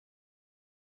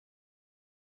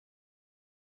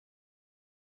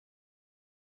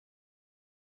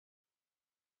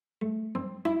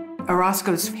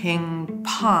Orozco's ping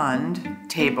pond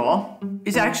table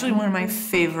is actually one of my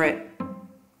favorite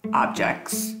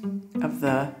objects of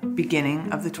the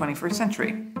beginning of the 21st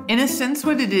century. In a sense,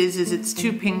 what it is it's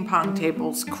two ping pong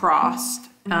tables crossed,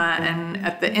 and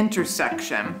at the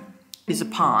intersection is a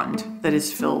pond that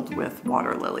is filled with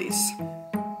water lilies.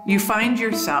 You find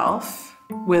yourself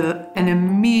with an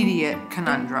immediate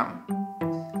conundrum.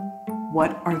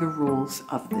 What are the rules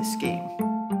of this game?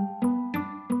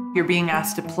 You're being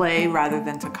asked to play rather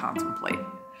than to contemplate.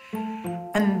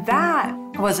 And that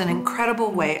was an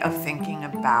incredible way of thinking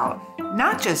about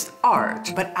not just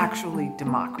art, but actually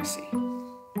democracy.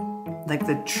 Like,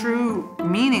 the true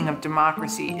meaning of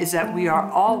democracy is that we are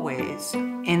always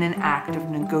in an act of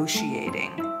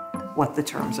negotiating what the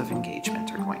terms of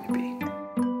engagement are going to be.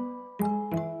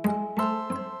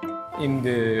 In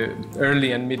the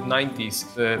early and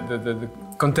mid-90s, the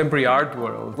contemporary art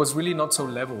world was really not so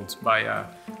leveled by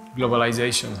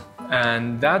globalization.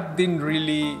 And that didn't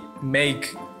really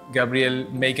make Gabriel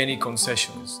make any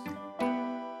concessions.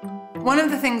 One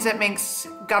of the things that makes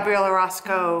Gabriel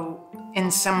Orozco in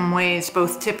some ways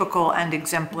both typical and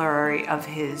exemplary of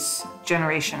his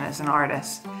generation as an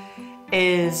artist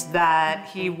is that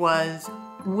he was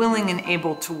willing and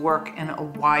able to work in a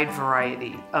wide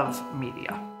variety of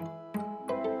media.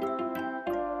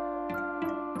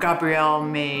 Gabriel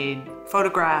made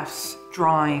photographs,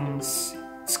 drawings,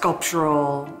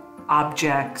 sculptural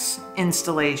objects,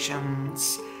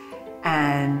 installations,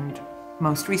 and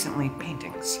most recently,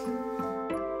 paintings.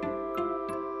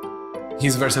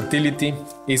 His versatility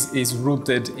is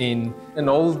rooted in an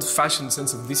old-fashioned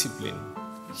sense of discipline.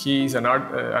 He's an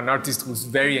artist who's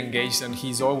very engaged and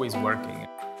he's always working.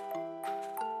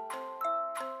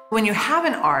 When you have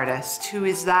an artist who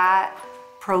is that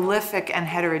prolific and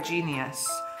heterogeneous,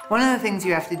 one of the things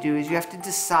you have to do is you have to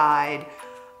decide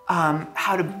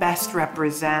how to best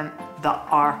represent the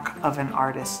arc of an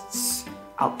artist's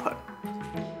output.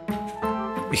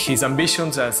 His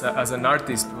ambitions as an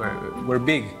artist were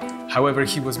big. However,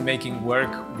 he was making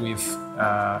work with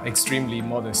extremely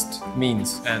modest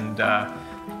means and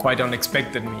quite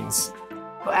unexpected means.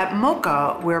 At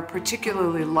MOCA, we're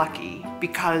particularly lucky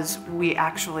because we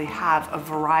actually have a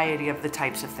variety of the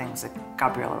types of things that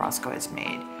Gabriel Orozco has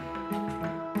made.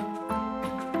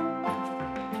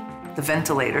 The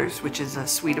ventilators, which is a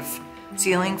suite of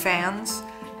ceiling fans,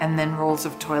 and then rolls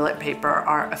of toilet paper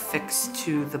are affixed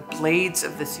to the blades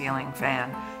of the ceiling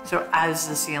fan. So as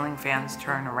the ceiling fans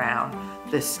turn around,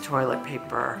 this toilet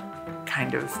paper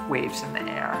kind of waves in the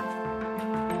air.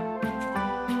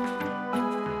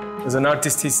 As an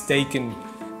artist, he's taken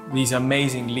these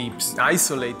amazing leaps,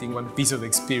 isolating one piece of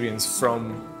experience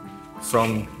from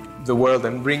the world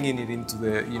and bringing it into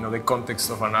the context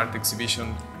of an art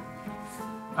exhibition.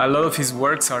 A lot of his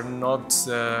works are not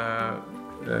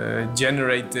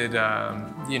generated,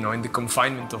 in the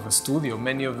confinement of a studio.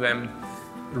 Many of them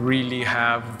really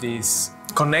have this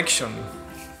connection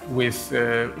with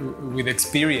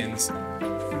experience.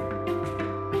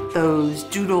 Those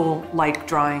doodle-like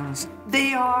drawings,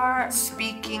 they are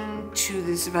speaking to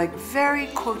this very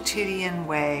quotidian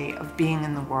way of being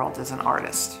in the world as an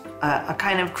artist. A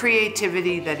kind of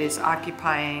creativity that is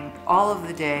occupying all of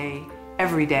the day,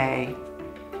 every day,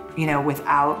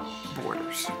 without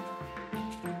borders.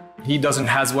 He doesn't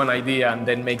have one idea and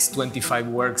then makes 25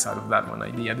 works out of that one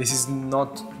idea. This is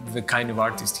not the kind of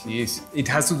artist he is. It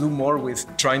has to do more with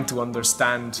trying to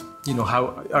understand,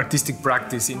 how artistic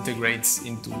practice integrates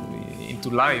into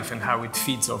life and how it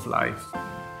feeds off life.